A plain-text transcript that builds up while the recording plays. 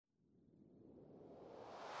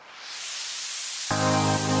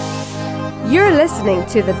You're listening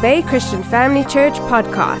to the Bay Christian Family Church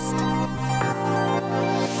podcast.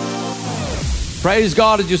 Praise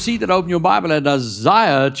God. As you see that, open your Bible at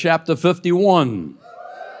Isaiah chapter 51.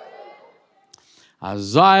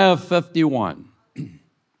 Isaiah 51.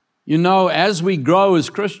 You know, as we grow as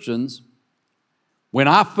Christians, when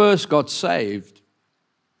I first got saved,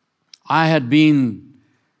 I had been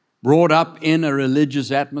brought up in a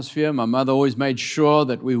religious atmosphere. My mother always made sure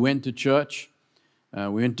that we went to church.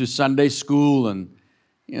 We went to Sunday school, and,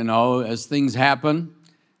 you know, as things happen,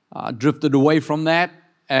 I drifted away from that.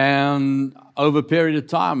 And over a period of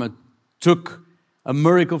time, it took a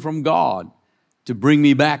miracle from God to bring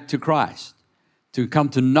me back to Christ, to come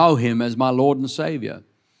to know Him as my Lord and Savior.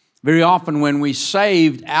 Very often when we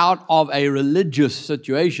saved out of a religious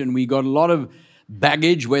situation, we got a lot of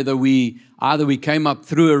baggage, whether either we came up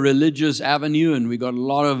through a religious avenue and we got a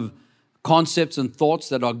lot of concepts and thoughts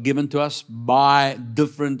that are given to us by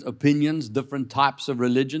different opinions, different types of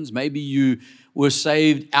religions. Maybe you were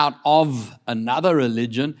saved out of another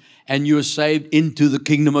religion and you were saved into the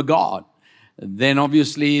kingdom of God. Then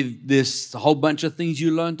obviously there's a whole bunch of things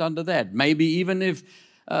you learned under that. Maybe even if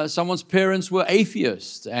someone's parents were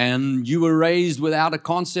atheists and you were raised without a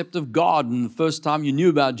concept of God, and the first time you knew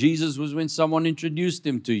about Jesus was when someone introduced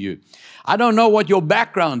Him to you. I don't know what your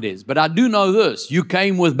background is, but I do know this: you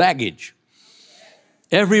came with baggage.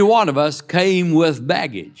 Every one of us came with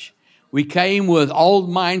baggage. We came with old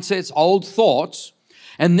mindsets, old thoughts,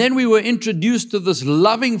 and then we were introduced to this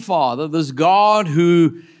loving Father, this God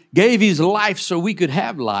who gave His life so we could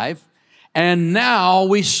have life, and now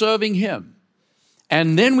we're serving Him.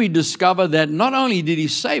 And then we discover that not only did He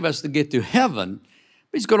save us to get to heaven,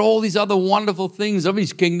 but He's got all these other wonderful things of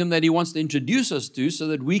His kingdom that He wants to introduce us to so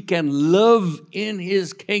that we can live in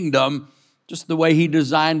His kingdom just the way He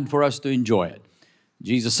designed for us to enjoy it.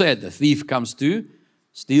 Jesus said, the thief comes to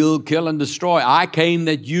steal, kill, and destroy. I came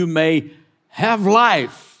that you may have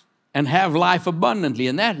life and have life abundantly.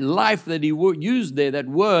 And that life that He used there, that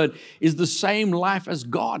word, is the same life as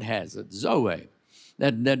God has it, Zoe.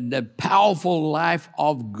 That powerful life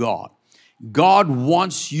of God. God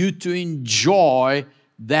wants you to enjoy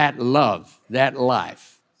that love, that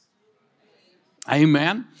life.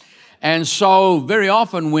 Amen. And so very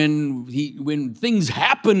often when things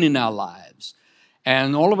happen in our lives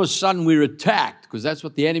and all of a sudden we're attacked, because that's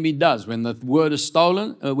what the enemy does. When the word is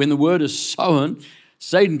stolen, when the word is sown,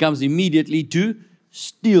 Satan comes immediately to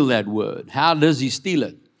steal that word. How does he steal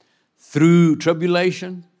it? Through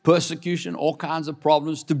tribulation, persecution, all kinds of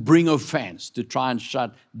problems, to bring offense, to try and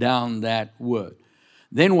shut down that word.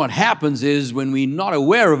 Then what happens is when we're not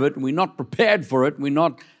aware of it, we're not prepared for it, we're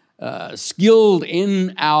not skilled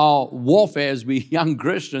in our warfare as we young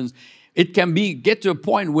Christians, it can get to a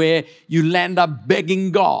point where you land up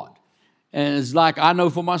begging God. And it's like, I know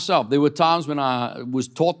for myself, there were times when I was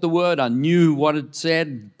taught the word, I knew what it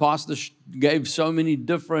said. Pastor gave so many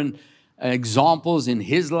different examples in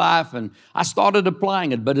his life, and I started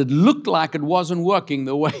applying it, but it looked like it wasn't working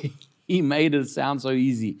the way he made it sound so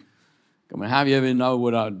easy. Come on, how do you ever know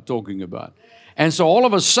what I'm talking about? And so all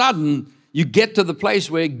of a sudden, you get to the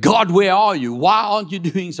place where, God, where are you? Why aren't you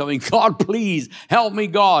doing something? God, please help me,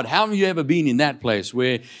 God. How have you ever been in that place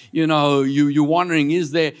where, you know, you're wondering,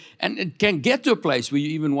 is there, and it can get to a place where you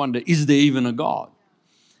even wonder, is there even a God?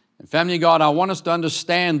 And family of God, I want us to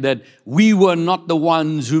understand that we were not the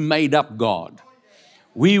ones who made up God.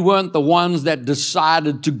 We weren't the ones that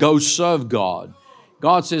decided to go serve God.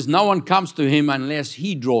 God says no one comes to Him unless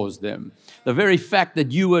He draws them. The very fact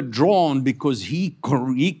that you were drawn because He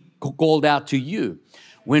called out to you.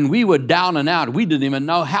 When we were down and out, we didn't even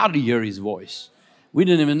know how to hear His voice. We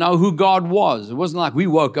didn't even know who God was. It wasn't like we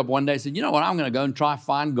woke up one day and said, you know what, I'm going to go and try to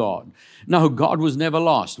find God. No, God was never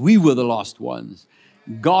lost. We were the lost ones.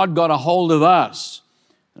 God got a hold of us.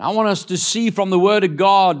 And I want us to see from the Word of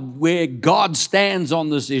God where God stands on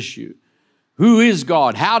this issue. Who is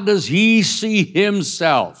God? How does He see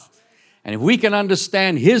Himself? And if we can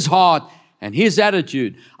understand His heart and His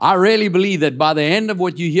attitude, I really believe that by the end of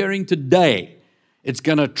what you're hearing today, it's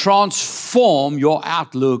going to transform your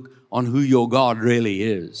outlook on who your God really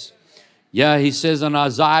is. Yeah, He says in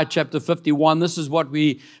Isaiah chapter 51, this is what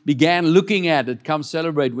we began looking at at Come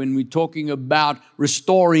Celebrate when we're talking about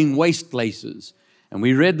restoring waste places. And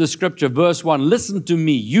we read the scripture, verse 1, listen to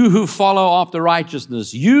me, you who follow after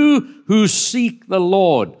righteousness, you who seek the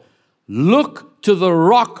Lord, look to the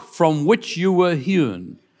rock from which you were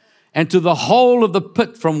hewn, and to the hole of the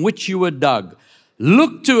pit from which you were dug.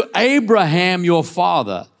 Look to Abraham your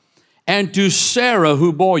father, and to Sarah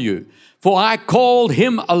who bore you. For I called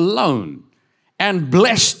him alone and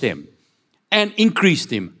blessed him and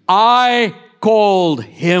increased him. I called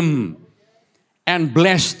him. and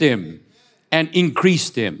blessed him and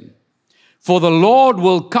increased him. For the Lord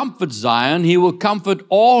will comfort Zion. He will comfort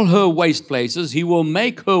all her waste places. He will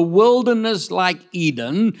make her wilderness like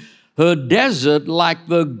Eden, her desert like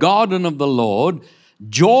the garden of the Lord.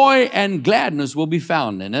 Joy and gladness will be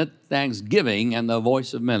found in it, thanksgiving and the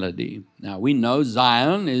voice of melody. Now we know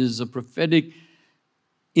Zion is a prophetic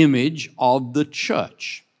image of the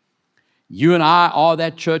church. You and I are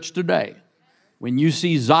that church today. When you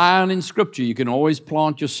see Zion in Scripture, you can always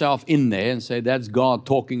plant yourself in there and say, that's God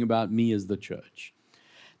talking about me as the church.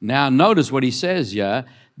 Now notice what he says here,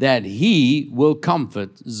 that he will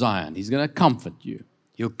comfort Zion. He's going to comfort you.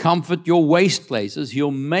 He'll comfort your waste places. He'll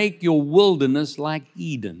make your wilderness like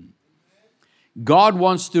Eden. God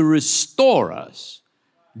wants to restore us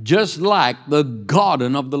just like the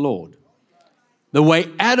garden of the Lord. The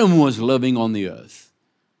way Adam was living on the earth.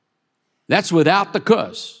 That's without the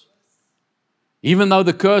curse. Even though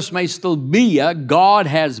the curse may still be here, God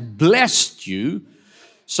has blessed you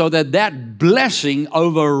so that that blessing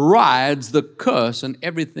overrides the curse and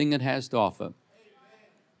everything it has to offer.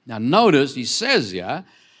 Now notice, he says here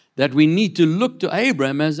that we need to look to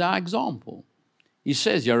Abraham as our example. He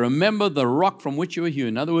says here, remember the rock from which you were hewn.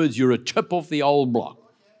 In other words, you're a chip off the old block.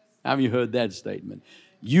 Have you heard that statement?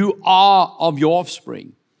 You are of your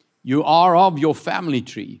offspring. You are of your family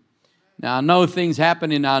tree. Now, I know things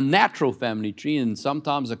happen in our natural family tree, and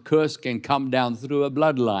sometimes a curse can come down through a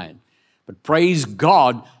bloodline. But praise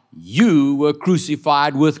God, you were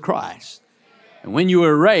crucified with Christ. And when you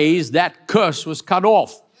were raised, that curse was cut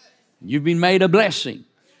off. You've been made a blessing.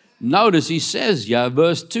 Notice he says here,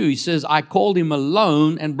 verse 2, he says, I called him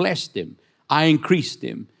alone and blessed him. I increased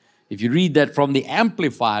him. If you read that from the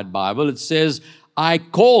Amplified Bible, it says, I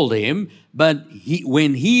called him, but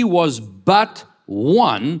when he was but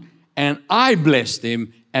one, and I blessed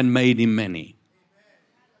him and made him many.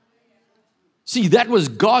 See, that was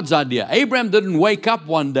God's idea. Abraham didn't wake up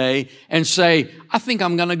one day and say, I think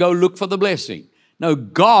I'm going to go look for the blessing. No,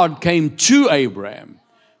 God came to Abraham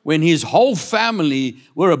when his whole family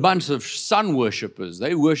were a bunch of sun worshipers.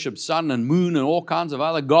 They worshiped sun and moon and all kinds of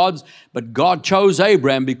other gods. But God chose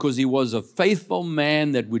Abraham because he was a faithful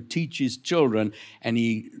man that would teach his children. And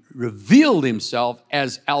he revealed himself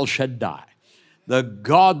as El Shaddai, the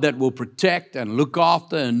God that will protect and look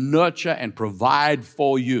after and nurture and provide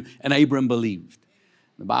for you. And Abram believed.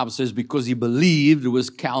 The Bible says because he believed, it was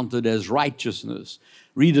counted as righteousness.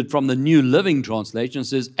 Read it from the New Living Translation. It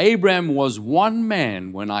says, Abram was one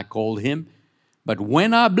man when I called him, but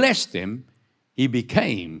when I blessed him, he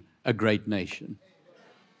became a great nation.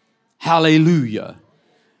 Hallelujah.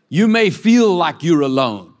 You may feel like you're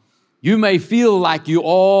alone. You may feel like you're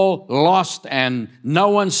all lost and no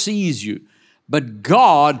one sees you. But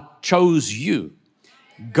God chose you.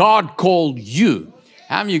 God called you.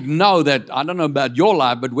 How many of you know that, I don't know about your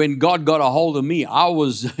life, but when God got a hold of me, I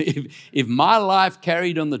was, if my life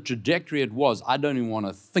carried on the trajectory it was, I don't even want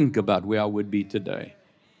to think about where I would be today.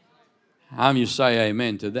 How many of you say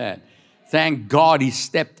amen to that? Thank God he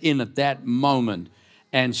stepped in at that moment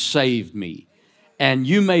and saved me. And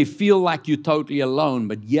you may feel like you're totally alone,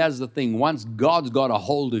 but here's the thing. Once God's got a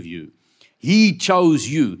hold of you, he chose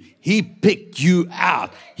you. He picked you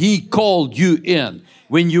out. He called you in.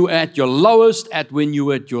 When you were at your lowest, when you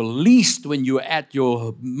were at your least, when you were at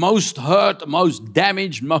your most hurt, most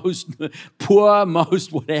damaged, most poor,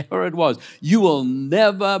 most whatever it was, you will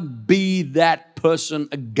never be that person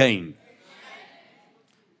again.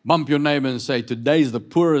 Bump your neighbor and say, today's the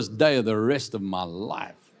poorest day of the rest of my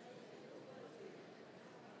life.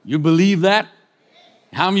 You believe that?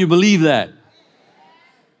 How many of you believe that?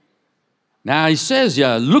 Now he says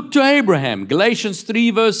here, look to Abraham, Galatians 3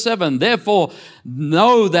 verse 7. Therefore,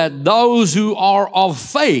 know that those who are of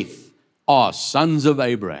faith are sons of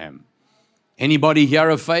Abraham. Anybody here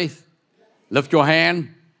of faith? Lift your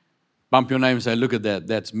hand, bump your name and say, look at that.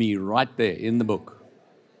 That's me right there in the book.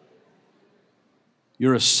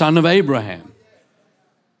 You're a son of Abraham.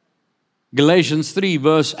 Galatians 3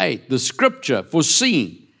 verse 8. The scripture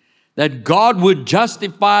foreseeing that God would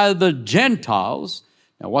justify the Gentiles.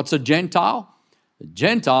 Now, what's a Gentile? A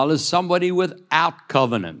Gentile is somebody without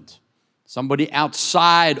covenant, somebody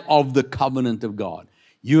outside of the covenant of God.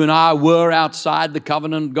 You and I were outside the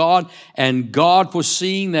covenant of God, and God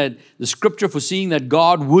foreseeing that, the scripture foreseeing that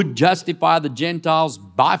God would justify the Gentiles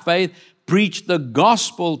by faith, preached the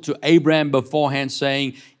gospel to Abraham beforehand,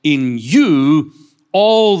 saying, in you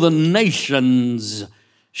all the nations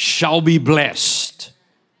shall be blessed.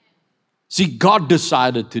 See, God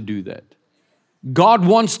decided to do that. God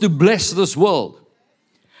wants to bless this world.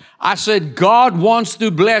 I said, God wants to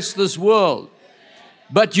bless this world.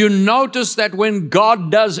 But you notice that when God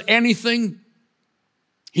does anything,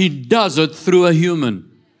 He does it through a human.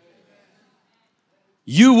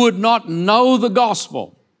 You would not know the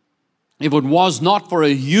gospel if it was not for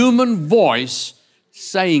a human voice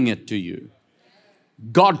saying it to you.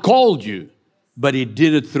 God called you, but He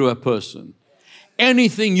did it through a person.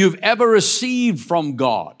 Anything you've ever received from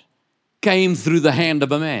God came through the hand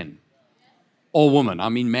of a man or woman. I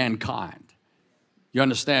mean mankind. You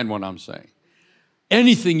understand what I'm saying?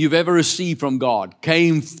 Anything you've ever received from God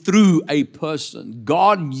came through a person.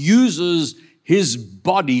 God uses His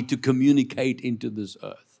body to communicate into this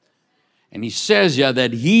earth. And He says here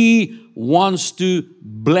that He wants to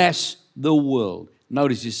bless the world.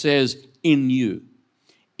 Notice He says, in you.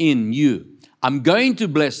 In you. I'm going to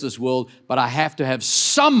bless this world, but I have to have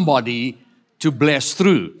somebody to bless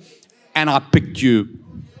through. And I picked you.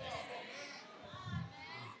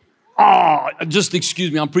 Oh, just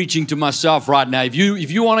excuse me, I'm preaching to myself right now. If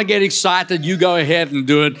you want to get excited, you go ahead and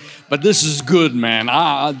do it. But this is good, man.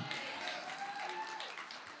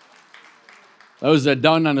 Those that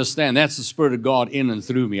don't understand, that's the Spirit of God in and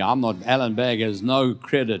through me. I'm not, Allan Bagg has no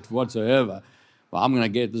credit whatsoever. Well, I'm going to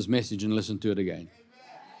get this message and listen to it again.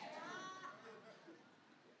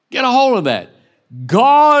 Get a hold of that.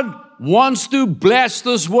 God wants to bless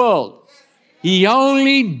this world. He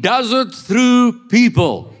only does it through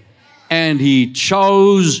people. And He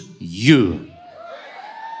chose you.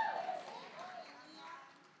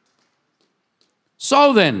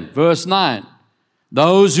 So then, verse 9,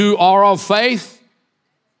 those who are of faith.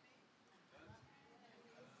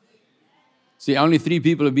 See, only 3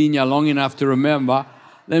 people have been here long enough to remember.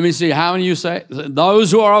 Let me see, how many you say?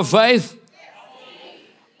 Those who are of faith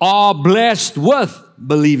are blessed with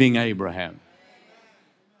believing Abraham.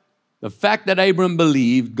 The fact that Abraham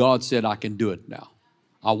believed, God said, I can do it now.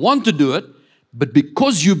 I want to do it, but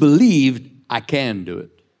because you believed, I can do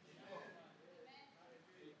it.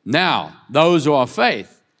 Now, those who are of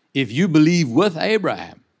faith, if you believe with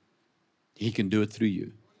Abraham, He can do it through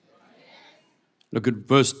you. Look at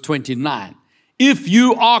verse 29. If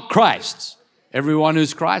you are Christ's, everyone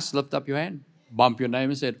who's Christ, lift up your hand, bump your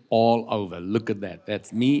name and say, all over. Look at that.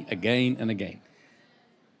 That's me again and again.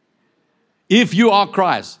 If you are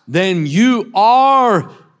Christ, then you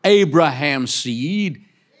are Abraham's seed,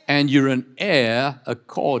 and you're an heir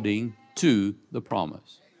according to the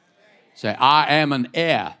promise. Say, I am an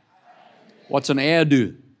heir. What's an heir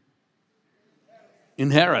do?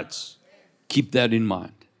 Inherits. Keep that in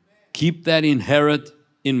mind. Keep that inherit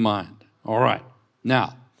in mind. All right.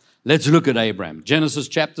 Now, let's look at Abraham. Genesis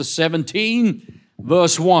chapter 17,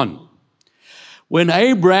 verse 1. When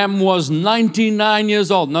Abraham was 99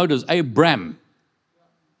 years old, notice, Abram.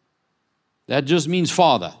 That just means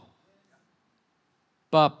father.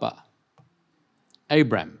 Papa.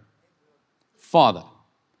 Abram. Father.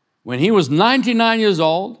 When he was 99 years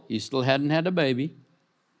old, he still hadn't had a baby.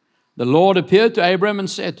 The Lord appeared to Abram and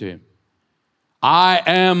said to him, I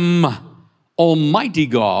am Almighty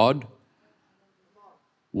God.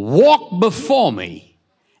 Walk before me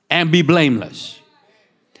and be blameless.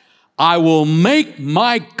 I will make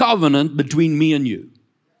my covenant between me and you.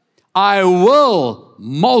 I will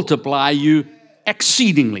multiply you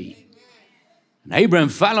exceedingly. And Abraham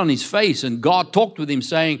fell on his face, and God talked with him,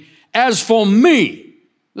 saying, as for me,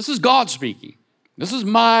 this is God speaking. This is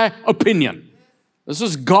my opinion. This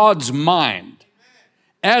is God's mind.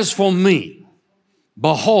 As for me,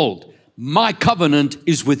 behold, my covenant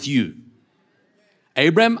is with you.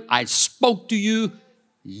 Abraham, I spoke to you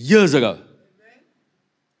years ago.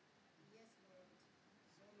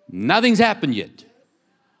 Nothing's happened yet.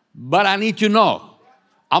 But I need to know,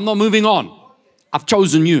 I'm not moving on. I've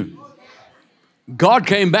chosen you. God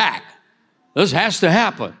came back. This has to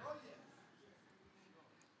happen.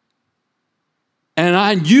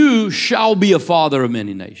 And you shall be a father of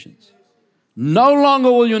many nations. No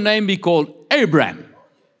longer will your name be called Abraham,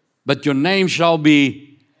 but your name shall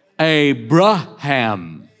be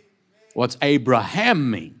Abraham. What's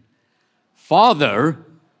Abraham mean? Father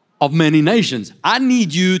of many nations. I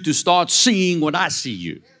need you to start seeing what I see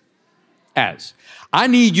you as. I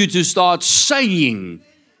need you to start saying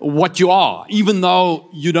what you are, even though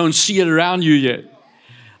you don't see it around you yet.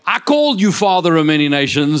 I called you Father of many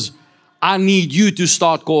nations. I need you to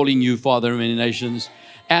start calling you Father of many nations.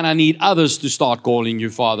 And I need others to start calling you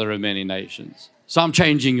Father of many nations. So I'm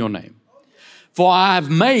changing your name. For I have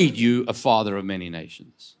made you a father of many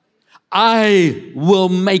nations. I will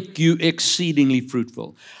make you exceedingly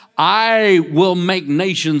fruitful. I will make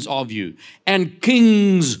nations of you, and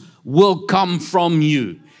kings will come from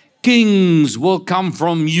you. Kings will come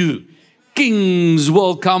from you. Kings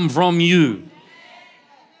will come from you.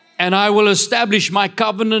 And I will establish my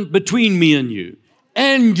covenant between me and you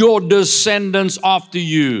and your descendants after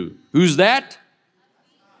you. Who's that?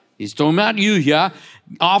 He's talking about you here.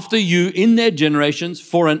 After you in their generations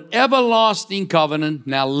for an everlasting covenant.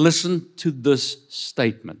 Now listen to this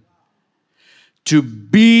statement. To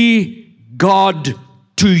be God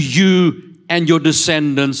to you and your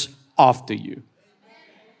descendants after you.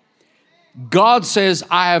 God says,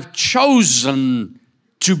 I have chosen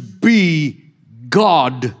to be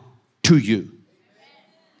God to you.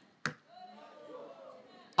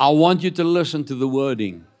 I want you to listen to the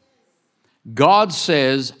wording. God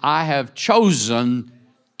says, I have chosen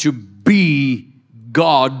to be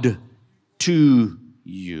God to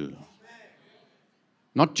you.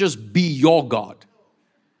 Not just be your God.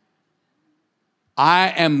 I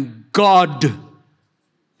am God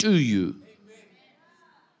to you.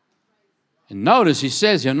 And notice he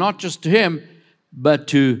says here, not just to him, but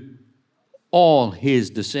to all his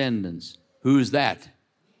descendants. Who's that?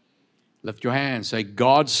 Lift your hand. Say,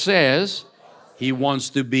 God says he wants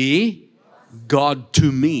to be God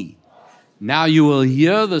to me. Now you will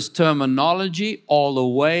hear this terminology all the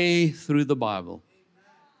way through the Bible.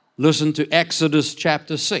 Listen to Exodus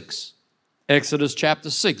chapter 6. Exodus chapter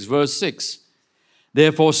 6, verse 6.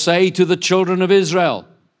 Therefore say to the children of Israel,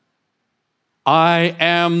 I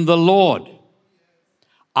am the Lord.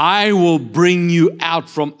 I will bring you out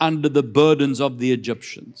from under the burdens of the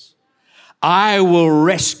Egyptians. I will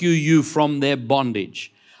rescue you from their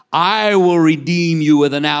bondage. I will redeem you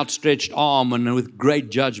with an outstretched arm and with great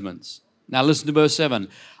judgments. Now listen to verse 7.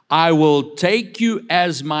 I will take you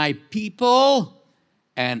as my people,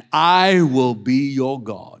 and I will be your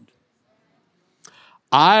God.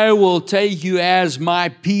 I will take you as my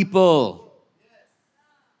people.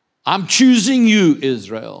 I'm choosing you,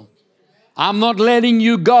 Israel. I'm not letting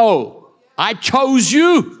you go. I chose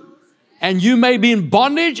you, and you may be in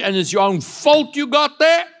bondage, and it's your own fault you got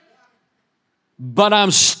there, but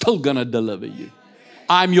I'm still going to deliver you.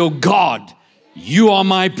 I'm your God. You are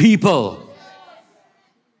my people.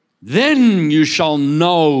 Then you shall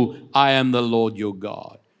know I am the Lord your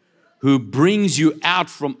God, who brings you out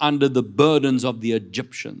from under the burdens of the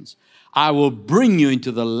Egyptians. I will bring you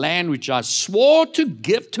into the land which I swore to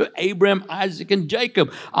give to Abraham, Isaac, and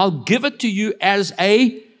Jacob. I'll give it to you as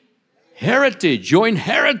a heritage, your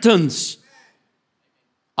inheritance.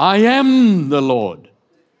 I am the Lord.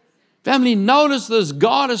 Family, notice this.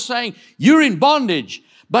 God is saying, you're in bondage,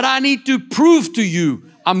 but I need to prove to you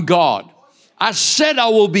I'm God. I said I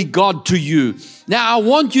will be God to you. Now I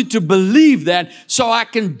want you to believe that so I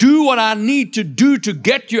can do what I need to do to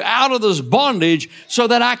get you out of this bondage so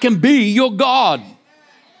that I can be your God.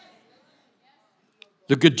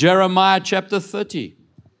 Look at Jeremiah chapter 30.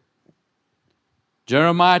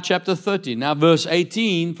 Jeremiah chapter 30. Now verse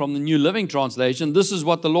 18 from the New Living Translation. This is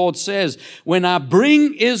what the Lord says. When I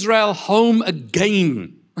bring Israel home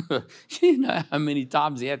again. You know how many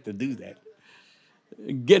times he had to do that.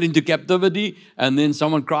 Get into captivity, and then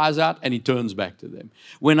someone cries out and he turns back to them.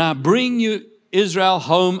 When I bring you Israel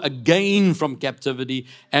home again from captivity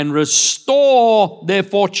and restore their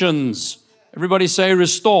fortunes. Everybody say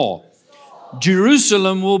restore.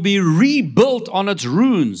 Jerusalem will be rebuilt on its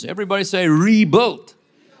ruins. Everybody say rebuilt.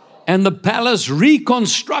 And the palace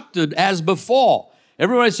reconstructed as before.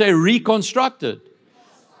 Everybody say reconstructed.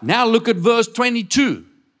 Now look at verse 22.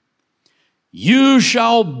 You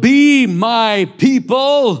shall be my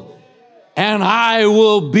people, and I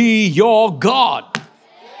will be your God.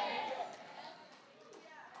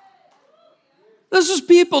 This is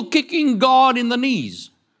people kicking God in the knees.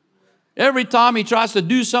 Every time he tries to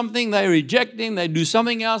do something, they reject him, they do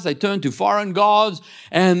something else, they turn to foreign gods,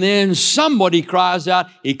 and then somebody cries out,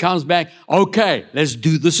 he comes back, okay, let's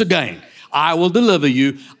do this again. I will deliver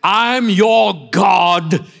you. I'm your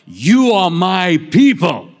God. You are my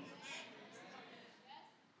people.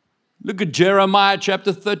 Look at Jeremiah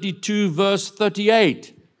chapter 32, verse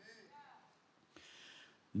 38.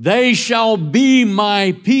 They shall be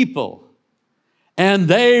my people,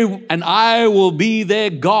 and I will be their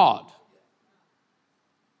God.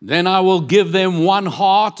 Then I will give them one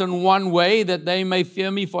heart and one way, that they may fear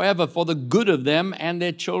me forever, for the good of them and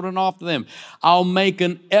their children after them. I'll make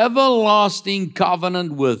an everlasting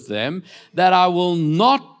covenant with them, that I will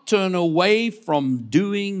not turn away from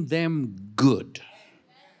doing them good.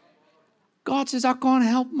 God says, I can't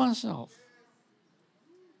help myself.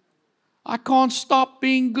 I can't stop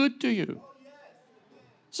being good to you.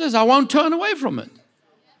 He says, I won't turn away from it.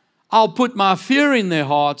 I'll put my fear in their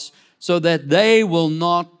hearts so that they will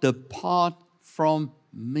not depart from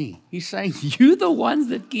me. He's saying, you're the ones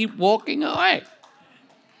that keep walking away.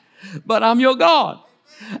 But I'm your God,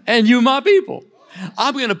 and you my people.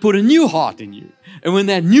 I'm going to put a new heart in you. And when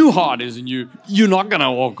that new heart is in you, you're not going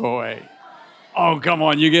to walk away. Oh, come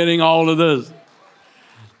on, you're getting all of this.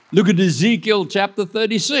 Look at Ezekiel chapter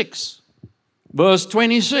 36, verse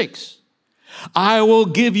 26. I will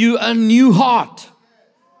give you a new heart.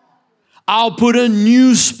 I'll put a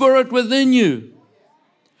new spirit within you.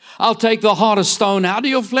 I'll take the heart of stone out of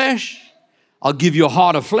your flesh. I'll give you a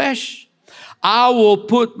heart of flesh. I will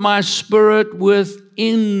put my spirit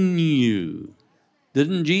within you.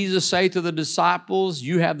 Didn't Jesus say to the disciples,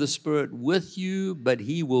 you have the Spirit with you, but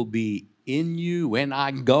He will be in you. When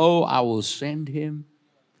I go, I will send Him.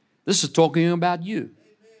 This is talking about you.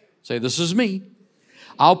 Say, this is me.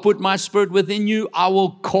 I'll put my Spirit within you. I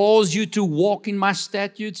will cause you to walk in my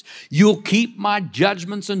statutes. You'll keep my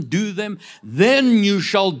judgments and do them. Then you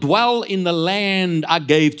shall dwell in the land I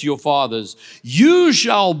gave to your fathers. You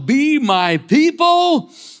shall be my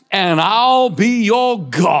people, and I'll be your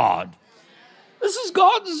God. This is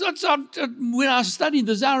God. When I studied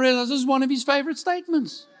this, I realized this is one of His favorite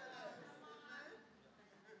statements.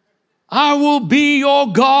 I will be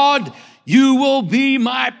your God. You will be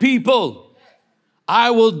my people. I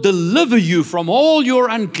will deliver you from all your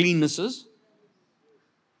uncleannesses.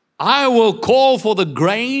 I will call for the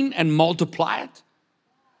grain and multiply it.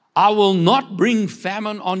 I will not bring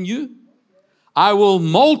famine on you. I will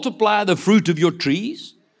multiply the fruit of your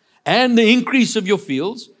trees and the increase of your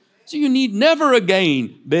fields. So you need never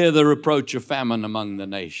again bear the reproach of famine among the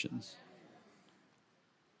nations.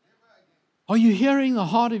 Are you hearing the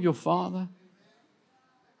heart of your Father?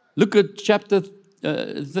 Look at chapter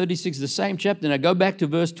 36, the same chapter. Now go back to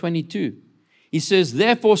verse 22. He says,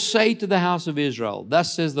 therefore say to the house of Israel,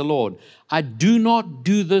 thus says the Lord, I do not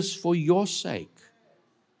do this for your sake,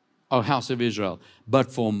 O house of Israel,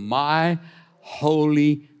 but for my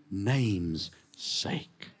holy name's sake.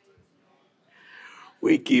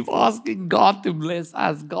 We keep asking God to bless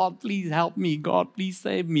us. God, please help me. God, please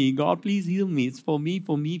save me. God, please heal me. It's for me,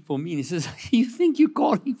 for me, for me. And He says, you think you're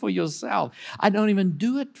calling for yourself. I don't even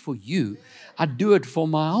do it for you. I do it for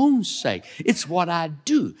my own sake. It's what I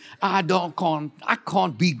do. I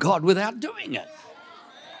can't be God without doing it.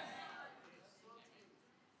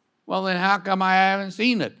 Well, then how come I haven't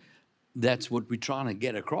seen it? That's what we're trying to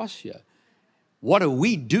get across here. What are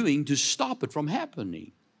we doing to stop it from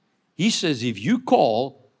happening? He says, if you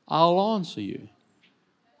call, I'll answer you.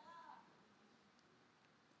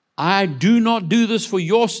 I do not do this for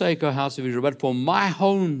your sake, O house of Israel, but for my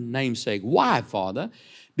own name's sake. Why, Father?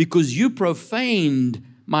 Because you profaned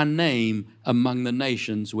my name among the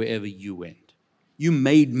nations wherever you went. You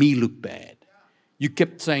made me look bad. You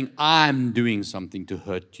kept saying, I'm doing something to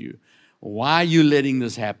hurt you. Why are you letting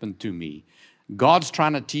this happen to me? God's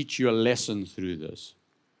trying to teach you a lesson through this.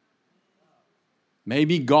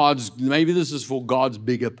 Maybe this is for God's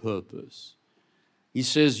bigger purpose. He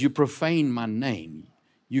says, you profane my name.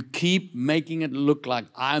 You keep making it look like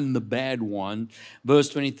I'm the bad one. Verse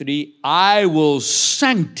 23, I will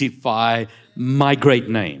sanctify my great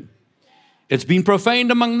name. It's been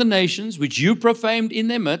profaned among the nations, which you profaned in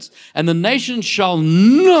their midst, and the nations shall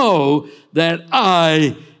know that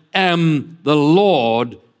I am the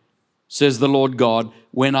Lord, says the Lord God,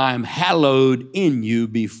 when I am hallowed in you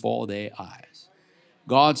before their eyes.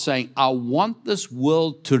 God's saying, I want this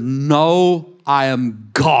world to know I am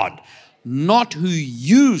God. Not who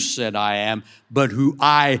you said I am, but who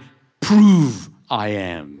I prove I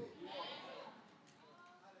am.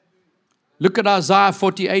 Look at Isaiah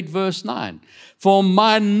 48 verse 9. For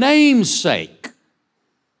my name's sake,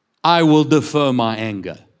 I will defer my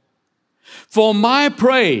anger. For my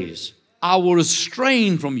praise, I will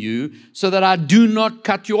restrain from you so that I do not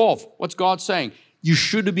cut you off. What's God saying? You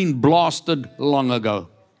should have been blasted long ago.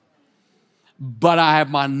 But I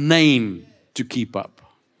have my name to keep up.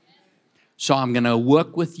 So I'm going to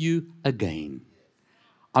work with you again.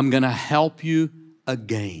 I'm going to help you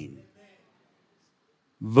again.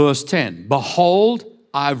 Verse 10, behold,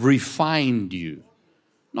 I've refined you.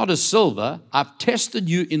 Not as silver, I've tested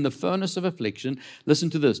you in the furnace of affliction.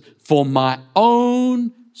 Listen to this. For my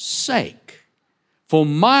own sake. For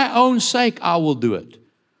my own sake I will do it.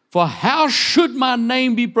 For how should my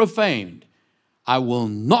name be profaned? I will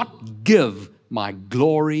not give my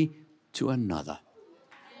glory to another.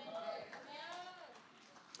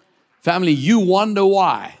 Family, you wonder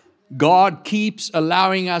why God keeps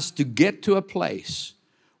allowing us to get to a place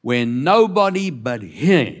where nobody but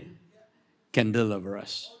Him can deliver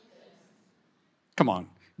us. Come on.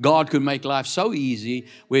 God could make life so easy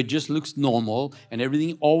where it just looks normal and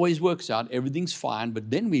everything always works out, everything's fine, but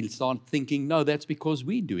then we start thinking, no, that's because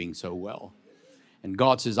we're doing so well. And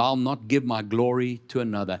God says, I'll not give my glory to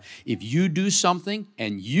another. If you do something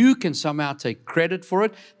and you can somehow take credit for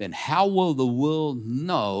it, then how will the world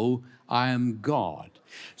know I am God?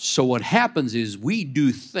 So what happens is we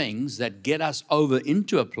do things that get us over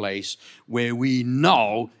into a place where we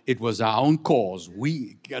know it was our own cause.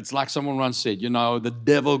 It's like someone once said, the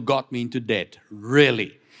devil got me into debt.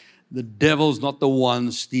 Really? The devil's not the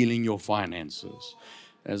one stealing your finances.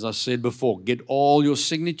 As I said before, get all your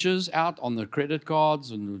signatures out on the credit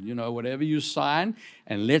cards and, whatever you sign,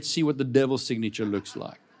 and let's see what the devil's signature looks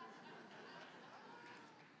like.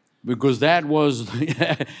 Because that was,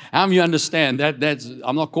 how do you understand?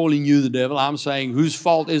 I'm not calling you the devil. I'm saying, whose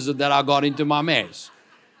fault is it that I got into my mess?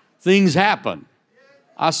 Things happen.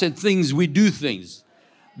 I said we do things.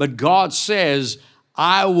 But God says,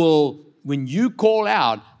 when you call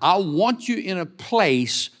out, I want you in a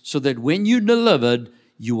place so that when you delivered,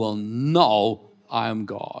 you will know I am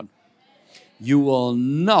God. You will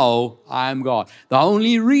know I am God. The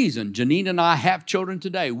only reason Janine and I have children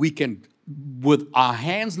today, we can, with our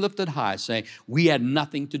hands lifted high, say we had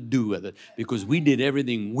nothing to do with it because we did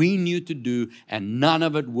everything we knew to do and none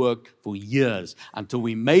of it worked for years until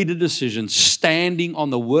we made a decision standing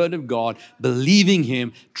on the Word of God, believing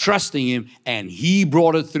Him, trusting Him, and He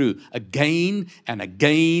brought it through again and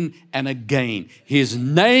again and again. His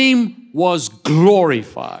name was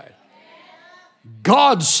glorified.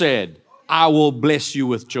 God said, I will bless you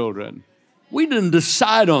with children. We didn't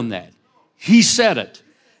decide on that. He said it.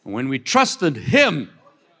 And when we trusted Him,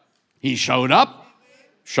 He showed up,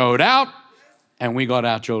 showed out, and we got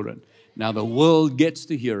our children. Now the world gets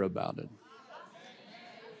to hear about it.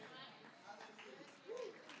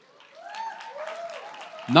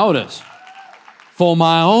 Notice, for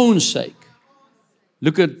my own sake.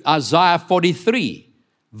 Look at Isaiah 43,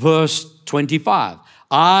 verse 25.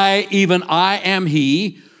 I am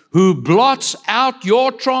He who blots out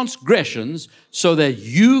your transgressions so that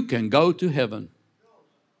you can go to heaven.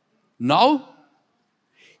 No.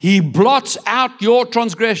 He blots out your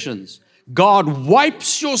transgressions. God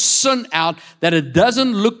wipes your sin out that it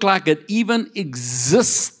doesn't look like it even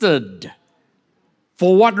existed.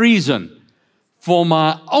 For what reason? For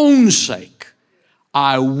my own sake,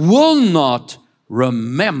 I will not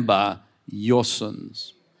remember your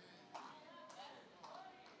sins.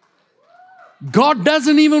 God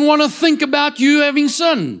doesn't even want to think about you having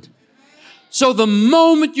sinned. So the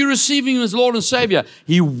moment you receive Him as Lord and Savior,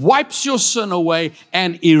 He wipes your sin away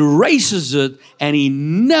and erases it, and He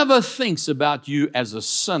never thinks about you as a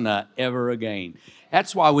sinner ever again.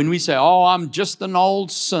 That's why when we say, I'm just an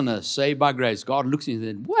old sinner saved by grace, God looks at you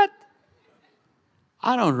and says, what?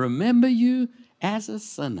 I don't remember you as a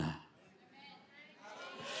sinner.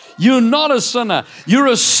 You're not a sinner. You're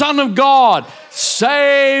a son of God,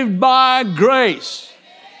 saved by grace.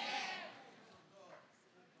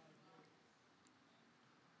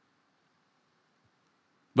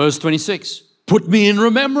 Verse 26, put me in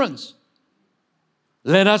remembrance.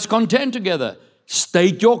 Let us contend together.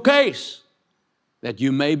 State your case that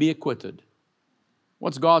you may be acquitted.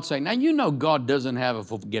 What's God saying? Now, God doesn't have a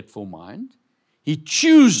forgetful mind. He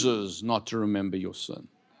chooses not to remember your sin.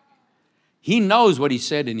 He knows what He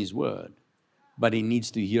said in His Word, but He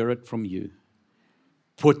needs to hear it from you.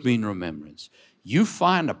 Put me in remembrance. You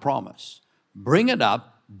find a promise. Bring it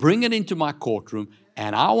up. Bring it into my courtroom.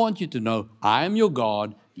 And I want you to know I am your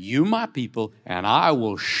God, you my people, and I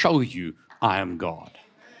will show you I am God.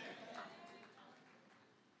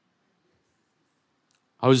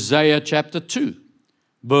 Hosea chapter 2,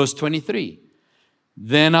 verse 23.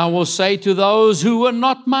 Then I will say to those who were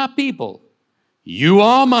not my people, you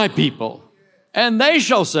are my people. And they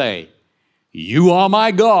shall say, you are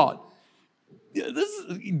my God.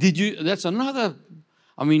 That's another,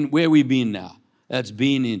 where we been now? That's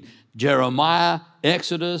been in Jeremiah,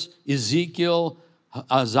 Exodus, Ezekiel,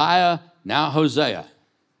 Isaiah, now Hosea.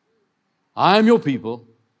 I am your people.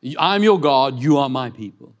 I am your God. You are my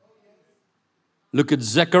people. Look at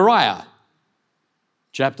Zechariah,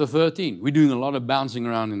 chapter 13. We're doing a lot of bouncing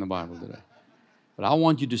around in the Bible today. But I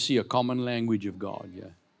want you to see a common language of God. Yeah.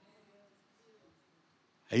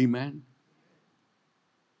 Amen.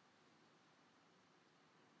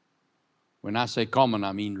 When I say common,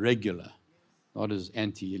 I mean regular, not as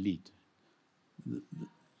anti-elite.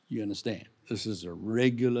 You understand? This is a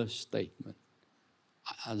regular statement.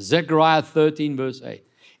 Zechariah 13, verse 8.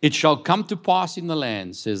 It shall come to pass in the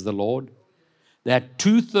land, says the Lord, that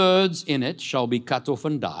 2/3 in it shall be cut off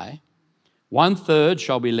and die. 1/3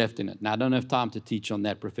 shall be left in it. Now, I don't have time to teach on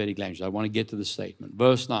that prophetic language. I want to get to the statement.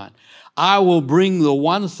 Verse 9. I will bring the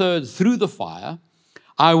 1/3 through the fire.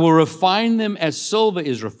 I will refine them as silver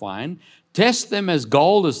is refined, test them as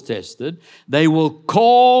gold is tested. They will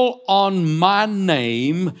call on my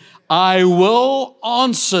name. I will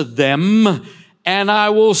answer them, and I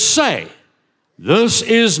will say, this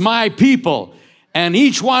is my people. And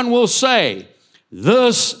each one will say,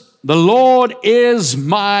 the Lord is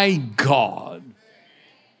my God.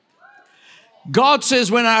 God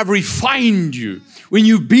says, when I've refined you, when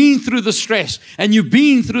you've been through the stress and you've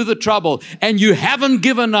been through the trouble and you haven't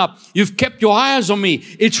given up, you've kept your eyes on me,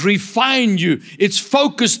 it's refined you, it's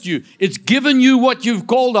focused you, it's given you what you've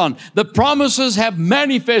called on. The promises have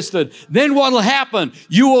manifested. Then what will happen?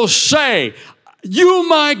 You will say, you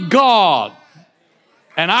my God.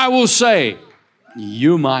 And I will say,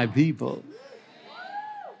 you my people.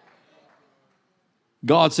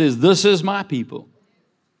 God says, this is my people.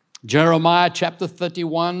 Jeremiah chapter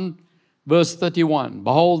 31, verse 31.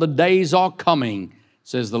 Behold, the days are coming,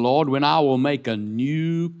 says the Lord, when I will make a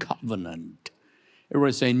new covenant.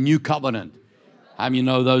 Everybody say new covenant. How many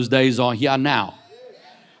know those days are here now?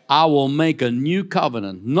 I will make a new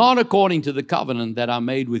covenant, not according to the covenant that I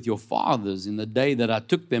made with your fathers in the day that I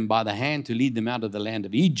took them by the hand to lead them out of the land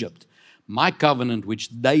of Egypt. My covenant which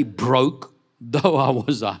they broke, though I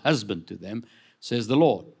was a husband to them, says the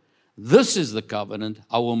Lord. This is the covenant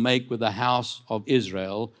I will make with the house of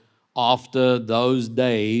Israel after those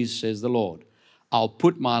days, says the Lord. I'll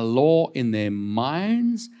put my law in their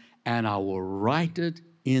minds and I will write it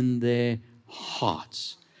in their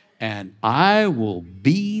hearts. And I will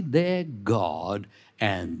be their God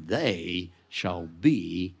and they shall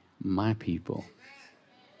be my people.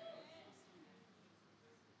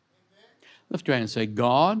 Lift your hand and say,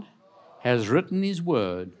 God has written His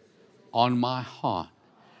word on my heart.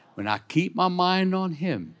 When I keep my mind on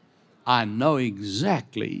Him, I know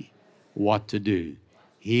exactly what to do.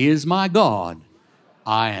 He is my God.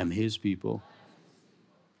 I am His people.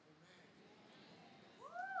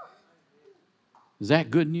 Is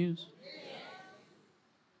that good news?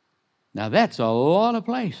 Now that's a lot of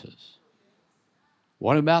places.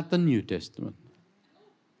 What about the New Testament?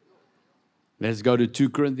 Let's go to 2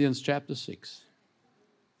 Corinthians chapter 6.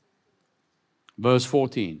 Verse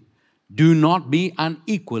 14. Do not be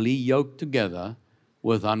unequally yoked together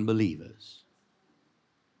with unbelievers.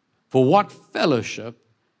 For what fellowship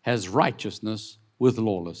has righteousness with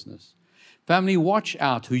lawlessness? Family, watch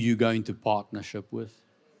out who you're going to partnership with.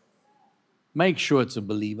 Make sure it's a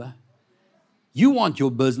believer. You want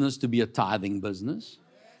your business to be a tithing business.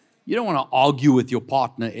 You don't want to argue with your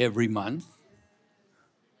partner every month.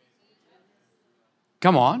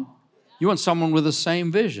 Come on. You want someone with the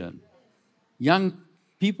same vision. Young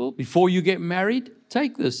people, before you get married,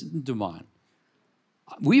 take this into mind.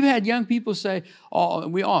 We've had young people say,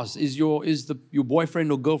 we ask, is your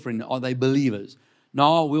boyfriend or girlfriend, are they believers?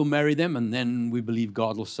 No, we'll marry them and then we believe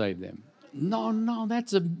God will save them. No,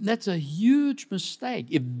 that's a huge mistake.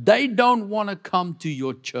 If they don't want to come to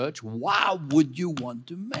your church, why would you want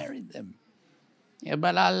to marry them? Yeah,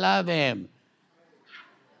 but I love him.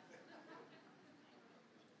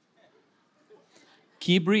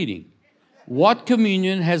 Keep reading. What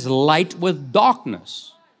communion has light with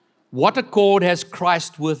darkness? What accord has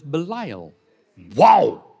Christ with Belial?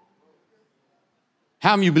 Wow!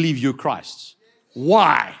 How many believe you're Christ's?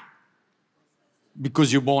 Why?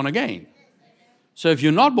 Because you're born again. So if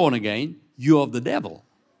you're not born again, you're of the devil.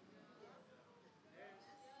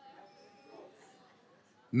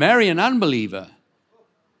 Marry an unbeliever,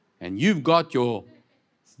 and you've got your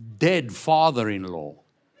dead father-in-law,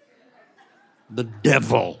 the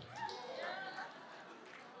devil,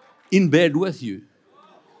 in bed with you.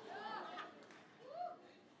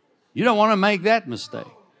 You don't want to make that mistake.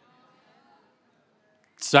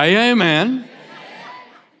 Say amen.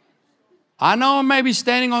 I know I may be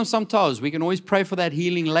standing on some toes. We can always pray for that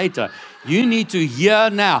healing later. You need to hear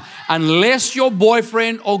now. Unless your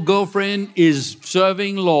boyfriend or girlfriend is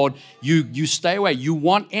serving Lord, you stay away. You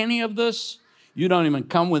want any of this, you don't even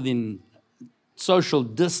come within social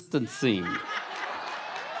distancing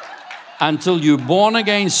until you're born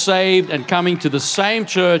again, saved, and coming to the same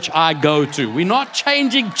church I go to. We're not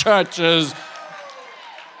changing churches.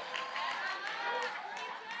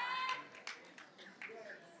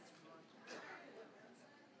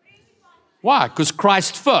 Why? Because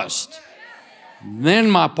Christ first, then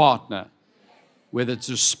my partner. Whether it's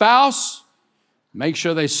a spouse, make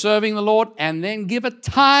sure they're serving the Lord, and then give it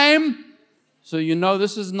time so you know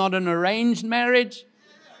this is not an arranged marriage.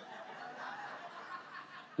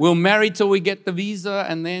 We'll marry till we get the visa,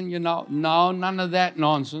 and then, no, none of that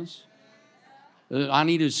nonsense. I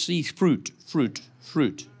need to see fruit.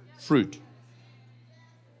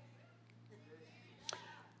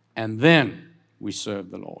 And then we serve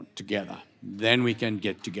the Lord together. Then we can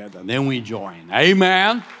get together. Then we join.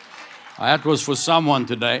 Amen. That was for someone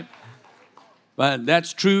today. But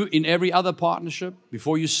that's true in every other partnership.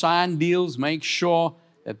 Before you sign deals, make sure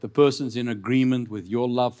that the person's in agreement with your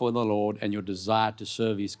love for the Lord and your desire to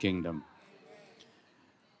serve His kingdom.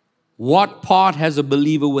 What part has a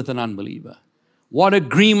believer with an unbeliever? What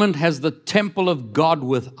agreement has the temple of God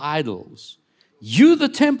with idols? You, the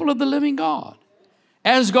temple of the living God.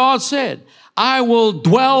 As God said, I will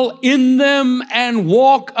dwell in them and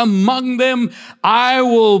walk among them. I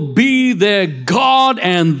will be their God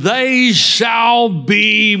and they shall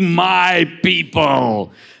be my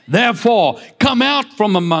people. Therefore, come out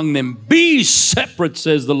from among them. Be separate,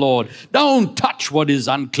 says the Lord. Don't touch what is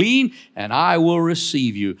unclean, and I will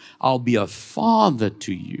receive you. I'll be a father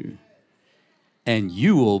to you, and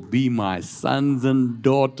you will be my sons and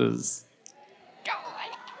daughters.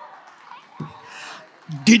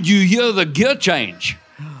 Did you hear the gear change?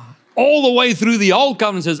 All the way through the Old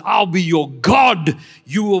Covenant says, I'll be your God,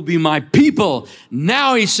 you will be my people.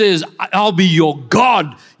 Now He says, I'll be your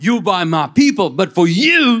God, you'll be my people. But for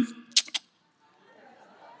you,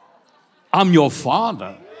 I'm your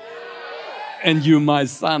father, and you're my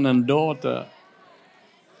son and daughter.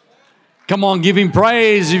 Come on, give Him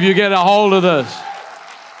praise if you get a hold of this.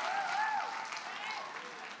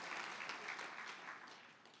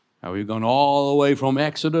 Now we've gone all the way from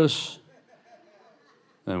Exodus,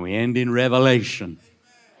 and we end in Revelation.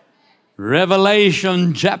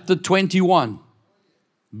 Revelation chapter 21,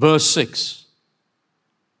 verse 6.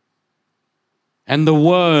 And the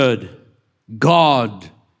Word,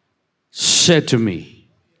 God, said to me,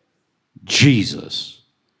 Jesus,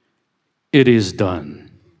 it is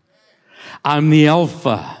done. I'm the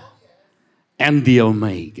Alpha and the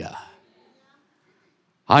Omega.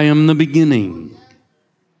 I am the beginning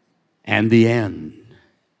and the end.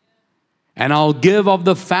 And I'll give of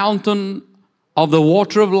the fountain of the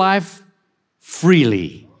water of life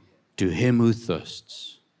freely to him who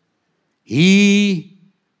thirsts. He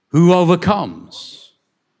who overcomes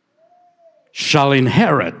shall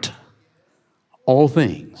inherit all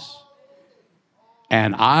things,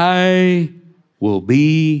 and I will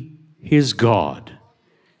be his God,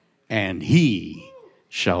 and he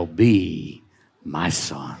shall be my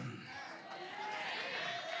son.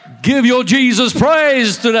 Give your Jesus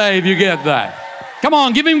praise today if you get that. Come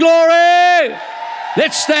on, give him glory.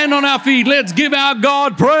 Let's stand on our feet. Let's give our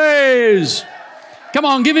God praise. Come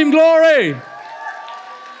on, give him glory.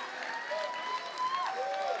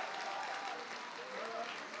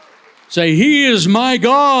 Say, he is my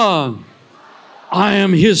God. I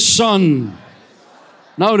am his son.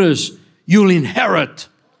 Notice, you'll inherit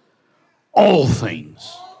all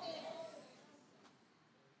things.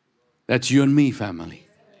 That's you and me, family.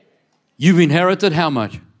 You've inherited how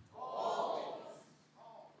much?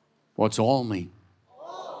 What's all mean?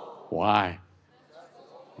 Why?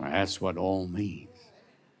 Well, that's what all means.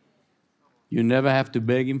 You never have to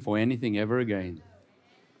beg him for anything ever again.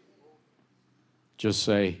 Just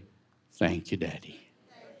say, thank you, Daddy.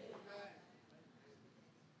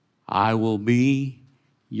 I will be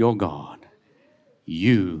your God.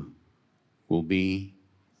 You will be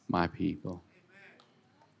my people.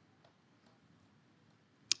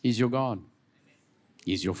 He's your God.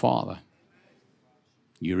 He's your Father.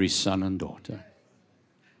 You're his son and daughter.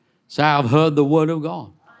 Say, I've heard the word of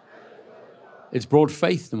God. It's brought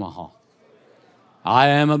faith to my heart. I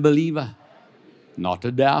am a believer, not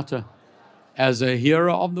a doubter. As a hearer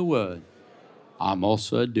of the word, I'm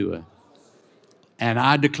also a doer. And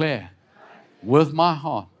I declare with my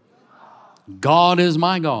heart, God is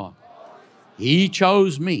my God. He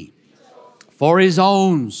chose me for his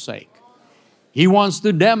own sake. He wants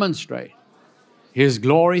to demonstrate his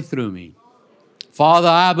glory through me. Father,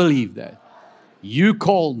 I believe that. You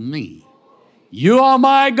called me. You are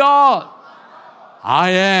my God.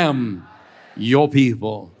 I am your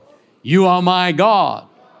people. You are my God.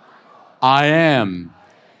 I am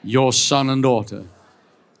your son and daughter.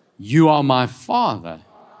 You are my Father.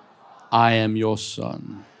 I am your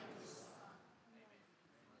son.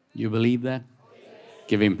 You believe that?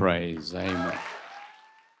 Give him praise. Amen.